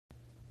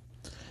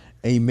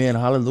Amen.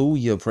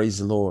 Hallelujah. Praise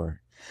the Lord.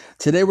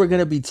 Today we're going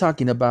to be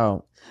talking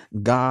about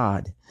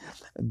God,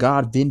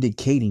 God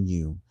vindicating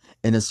you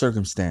in a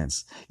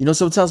circumstance. You know,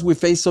 sometimes we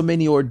face so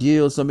many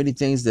ordeals, so many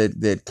things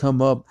that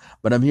come up,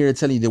 but I'm here to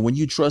tell you that when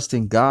you trust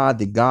in God,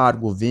 that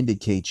God will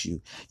vindicate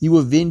you. He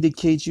will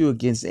vindicate you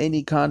against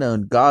any kind of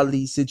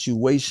ungodly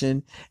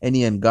situation,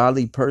 any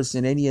ungodly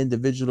person, any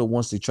individual that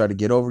wants to try to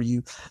get over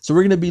you. So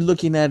we're going to be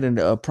looking at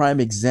a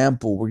prime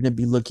example. We're going to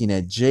be looking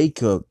at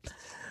Jacob.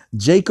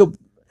 Jacob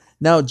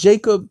Now,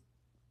 Jacob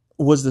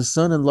was the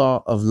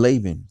son-in-law of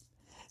Laban.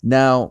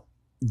 Now,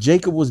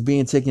 Jacob was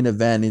being taken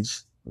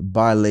advantage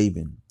by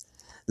Laban.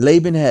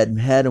 Laban had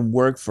had him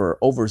work for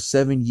over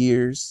 7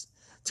 years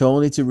to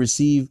only to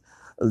receive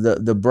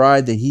the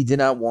bride that he did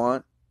not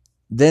want.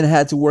 Then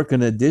had to work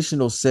an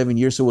additional 7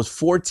 years. So it was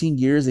 14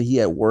 years that he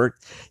had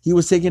worked. He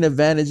was taken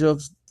advantage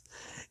of,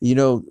 you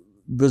know,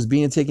 was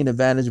being taken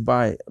advantage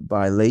by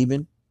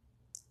Laban.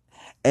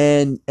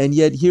 And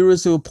yet here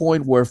is to a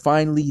point where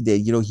finally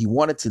that he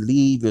wanted to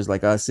leave. It was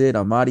like, I said,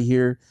 I'm out of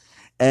here.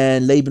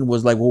 And Laban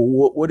was like, well,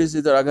 what is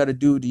it that I got to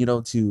do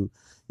to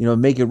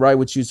make it right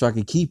with you so I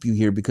can keep you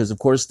here? Because of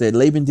course that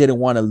Laban didn't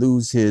want to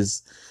lose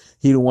his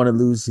he didn't want to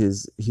lose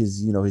his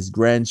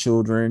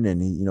grandchildren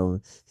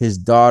and his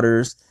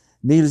daughters.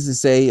 Needless to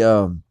say,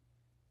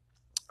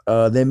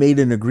 they made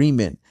an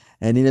agreement,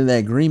 and in that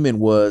agreement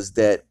was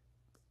that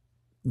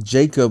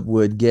Jacob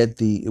would get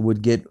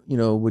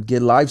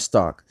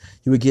livestock.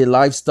 He would get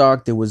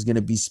livestock that was going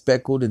to be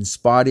speckled and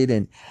spotted,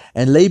 and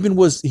Laban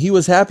was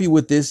happy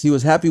with this. He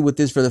was happy with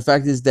this for the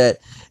fact is that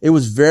it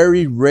was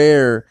very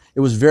rare. It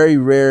was very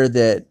rare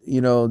that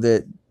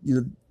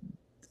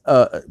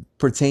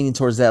pertaining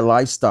towards that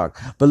livestock.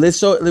 But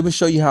let me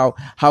show you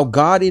how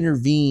God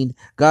intervened.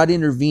 God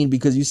intervened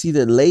because you see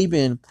that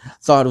Laban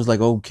thought it was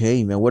like,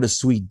 okay, man, what a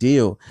sweet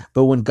deal.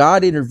 But when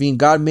God intervened,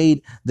 God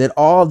made that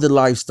all the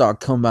livestock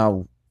come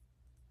out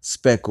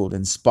speckled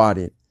and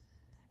spotted.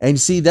 And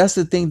see, that's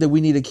the thing that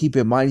we need to keep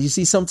in mind. You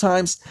see,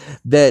 sometimes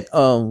that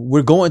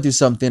we're going through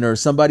something, or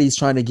somebody's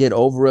trying to get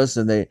over us,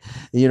 and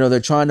they're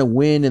trying to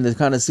win in this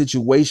kind of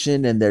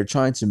situation, and they're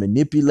trying to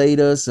manipulate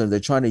us, or they're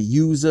trying to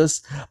use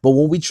us. But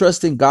when we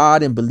trust in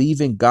God and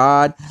believe in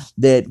God,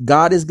 that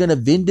God is going to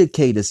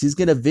vindicate us. He's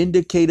going to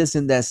vindicate us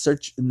in that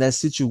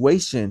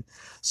situation.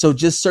 So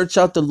just search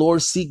out the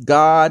Lord, seek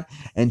God,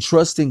 and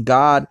trust in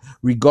God,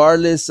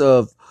 regardless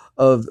of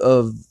of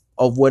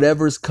of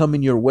whatever's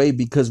coming your way,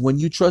 because when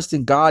you trust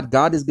in God,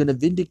 God is going to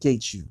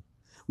vindicate you.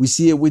 We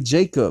see it with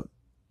Jacob,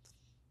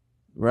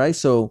 right?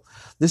 So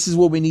this is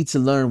what we need to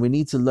learn. We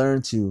need to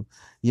learn to,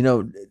 you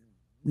know,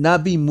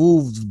 not be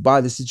moved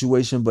by the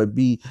situation, but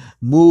be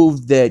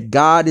moved that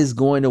God is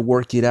going to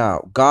work it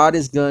out. God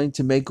is going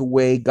to make a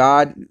way.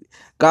 God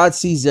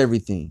sees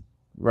everything,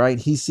 right?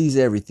 He sees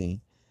everything.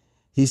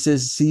 He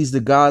sees the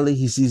godly,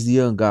 he sees the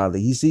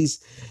ungodly. He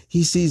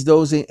sees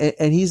those,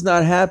 and he's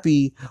not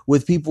happy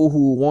with people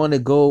who want to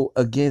go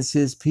against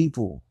his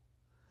people.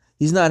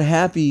 He's not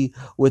happy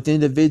with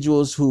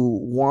individuals who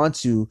want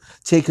to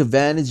take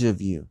advantage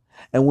of you.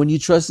 And when you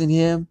trust in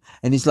him,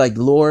 and he's like,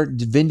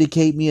 Lord,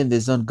 vindicate me in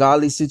this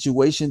ungodly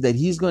situation, that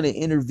he's going to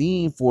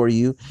intervene for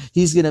you.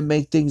 He's going to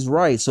make things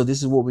right. So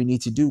this is what we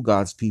need to do,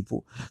 God's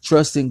people.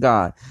 Trust in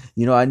God.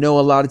 I know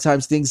a lot of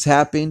times things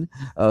happen.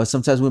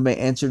 Sometimes we may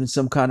enter in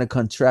some kind of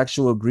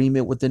contractual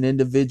agreement with an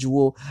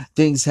individual.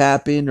 Things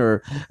happen,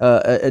 or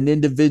an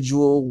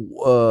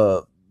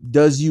individual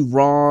does you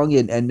wrong,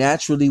 and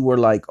naturally we're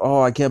like,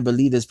 oh, I can't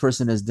believe this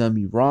person has done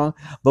me wrong.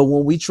 But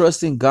when we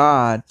trust in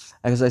God,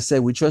 as I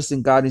said, we trust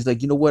in God. He's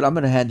like, you know what, I'm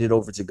going to hand it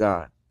over to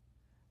God,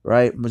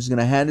 right? I'm just going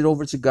to hand it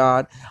over to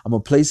God. I'm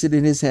going to place it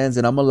in his hands,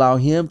 and I'm going to allow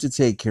him to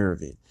take care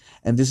of it.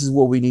 And this is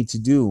what we need to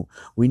do.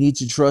 We need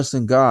to trust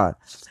in God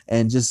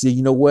and just say,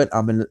 you know what,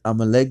 I'm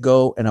gonna let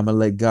go, and I'm gonna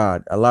let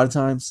God. A lot of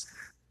times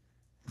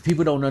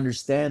people don't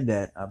understand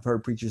that. I've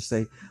heard preachers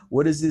say,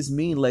 what does this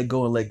mean, let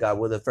go and let God?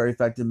 Well, the very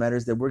fact of the matter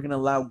is that we're going to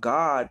allow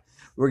God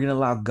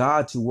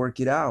to work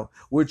it out.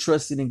 We're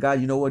trusting in God.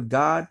 You know what,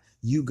 God,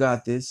 you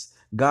got this.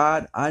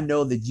 God, I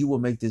know that you will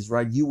make this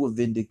right. You will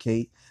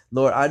vindicate.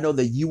 Lord, I know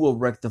that you will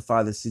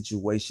rectify the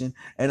situation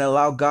and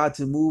allow God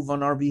to move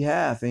on our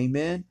behalf.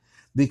 Amen.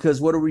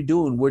 Because what are we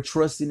doing? We're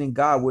trusting in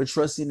God. We're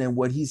trusting in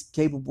what he's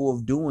capable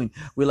of doing.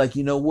 We're like,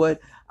 you know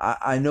what?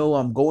 I know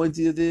I'm going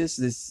through this.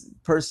 This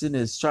person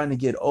is trying to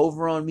get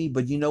over on me,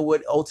 but you know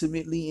what?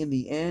 Ultimately, in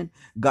the end,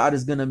 God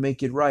is going to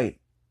make it right.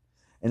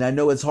 And I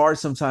know it's hard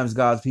sometimes,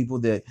 God's people,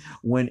 that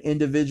when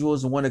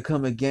individuals want to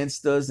come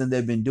against us, and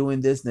they've been doing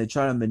this, and they're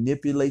trying to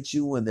manipulate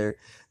you, and they're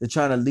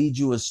trying to lead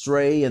you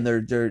astray, and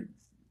they're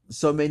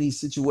so many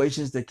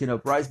situations that can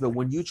uprise. But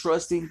when you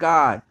trust in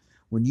God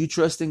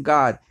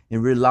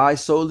and rely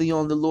solely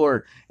on the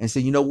Lord and say,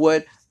 you know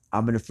what,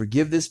 I'm going to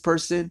forgive this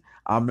person.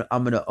 I'm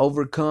going to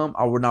overcome.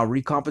 I will not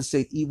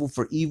recompensate evil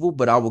for evil,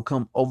 but I will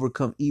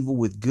overcome evil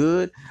with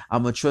good.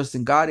 I'm going to trust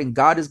in God, and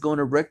God is going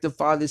to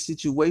rectify this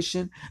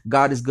situation.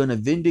 God is going to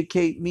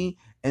vindicate me.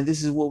 And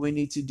this is what we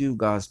need to do,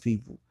 God's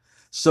people.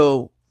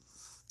 So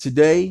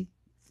today,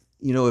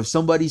 if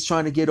somebody's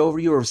trying to get over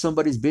you, or if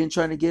somebody's been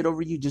trying to get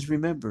over you, just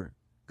remember,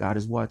 God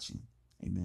is watching.